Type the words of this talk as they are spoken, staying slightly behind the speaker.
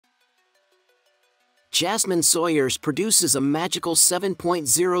Jasmine Sawyers produces a magical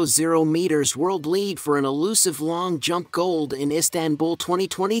 7.00 meters world lead for an elusive long jump gold in Istanbul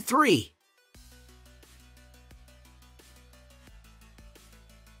 2023.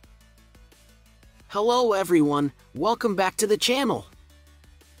 Hello everyone, welcome back to the channel.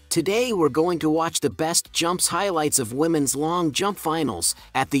 Today we're going to watch the best jumps highlights of women's long jump finals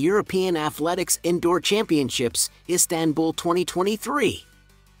at the European Athletics Indoor Championships, Istanbul 2023.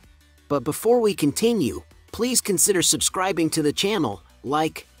 But before we continue, please consider subscribing to the channel,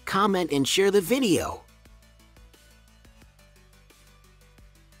 like, comment and share the video.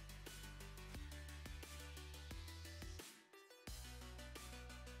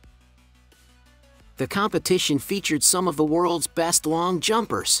 The competition featured some of the world's best long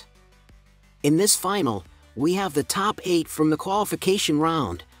jumpers. In this final, we have the top 8 from the qualification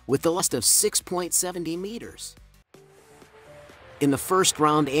round, with the list of 6.70 meters. In the first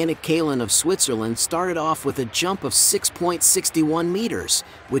round, Annick Kalin of Switzerland started off with a jump of 6.61 meters,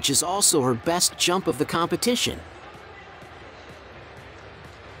 which is also her best jump of the competition.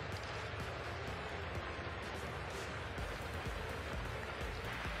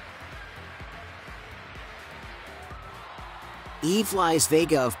 Evelise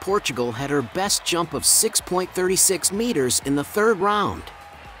Veiga of Portugal had her best jump of 6.36 meters in the third round.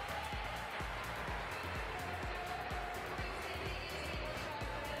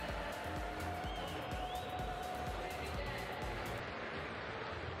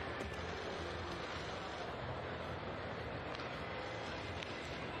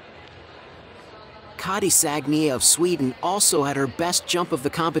 Kati Sagnia of Sweden also had her best jump of the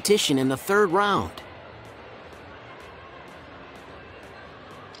competition in the third round.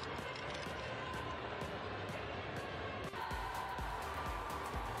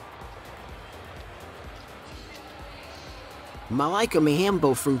 Malaika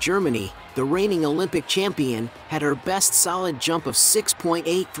Mihambo from Germany, the reigning Olympic champion, had her best solid jump of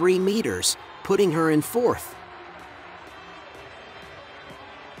 6.83 meters, putting her in fourth.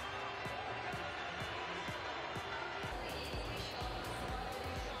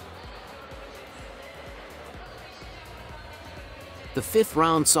 The fifth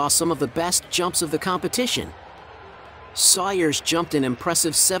round saw some of the best jumps of the competition. Sawyers jumped an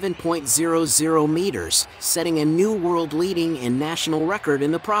impressive 7.00 meters, setting a new world-leading and national record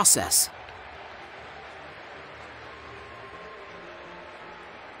in the process.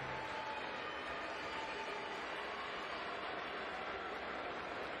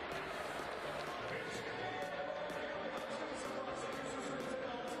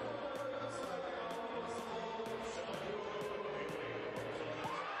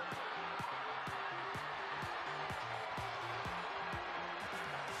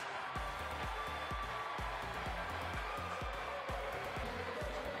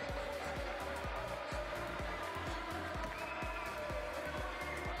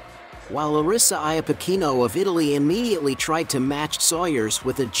 While Larissa Iapicino of Italy immediately tried to match Sawyers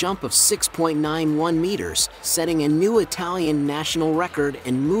with a jump of 6.91 meters, setting a new Italian national record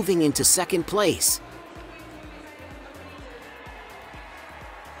and moving into second place.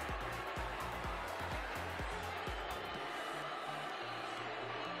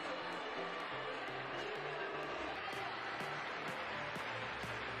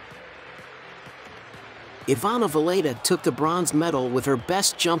 Ivana Valeta took the bronze medal with her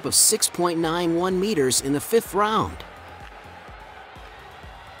best jump of 6.91 meters in the fifth round.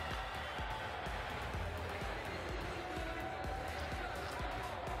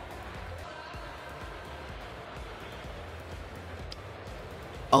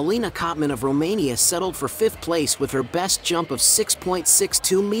 Alina Kotman of Romania settled for fifth place with her best jump of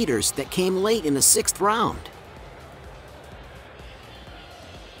 6.62 meters that came late in the sixth round.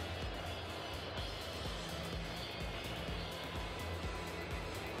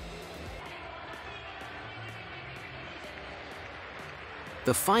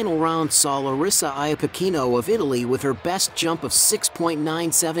 The final round saw Larissa Iapicino of Italy with her best jump of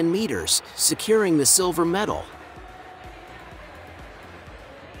 6.97 meters, securing the silver medal.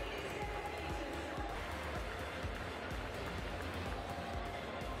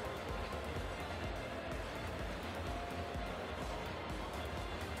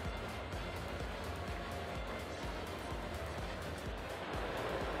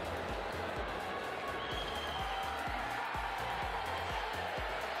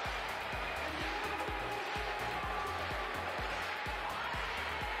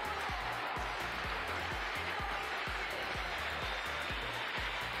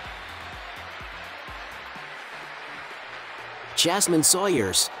 Jasmine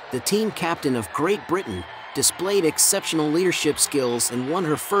Sawyers, the team captain of Great Britain, displayed exceptional leadership skills and won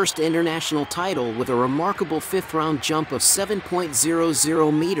her first international title with a remarkable fifth-round jump of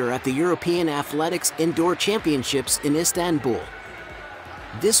 7.00 meter at the European Athletics Indoor Championships in Istanbul.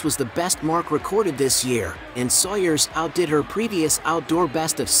 This was the best mark recorded this year, and Sawyers outdid her previous outdoor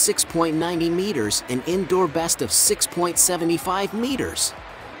best of 6.90 meters and indoor best of 6.75 meters.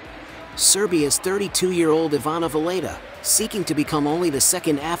 Serbia's 32-year-old Ivana Valeta, seeking to become only the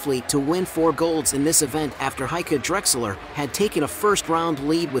second athlete to win 4 golds in this event after Heike Drexler, had taken a first-round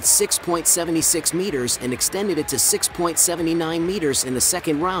lead with 6.76 meters and extended it to 6.79 meters in the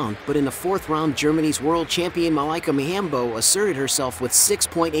second round, but in the fourth round Germany's world champion Malika Mihambo asserted herself with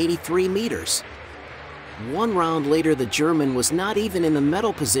 6.83 meters. 1 round later, the German was not even in the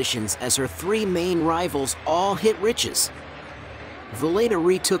medal positions as her 3 main rivals all hit riches. Valeta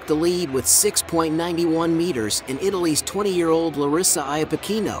retook the lead with 6.91 meters, and Italy's 20-year-old Larissa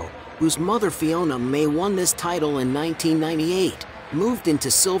Iapicino, whose mother Fiona May won this title in 1998, moved into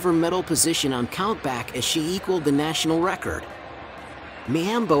silver medal position on countback as she equaled the national record.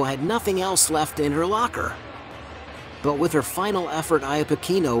 Mihambo had nothing else left in her locker. But with her final effort,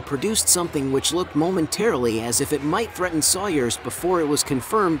 Iapicino produced something which looked momentarily as if it might threaten Sawyers before it was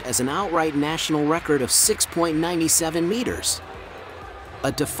confirmed as an outright national record of 6.97 meters.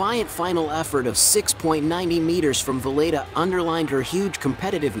 A defiant final effort of 6.90 meters from Valeta underlined her huge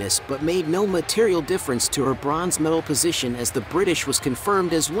competitiveness but made no material difference to her bronze medal position as the British was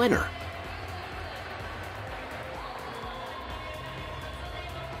confirmed as winner.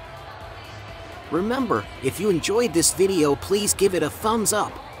 Remember, if you enjoyed this video, please give it a thumbs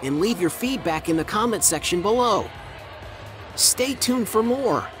up and leave your feedback in the comment section below. Stay tuned for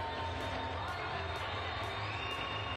more.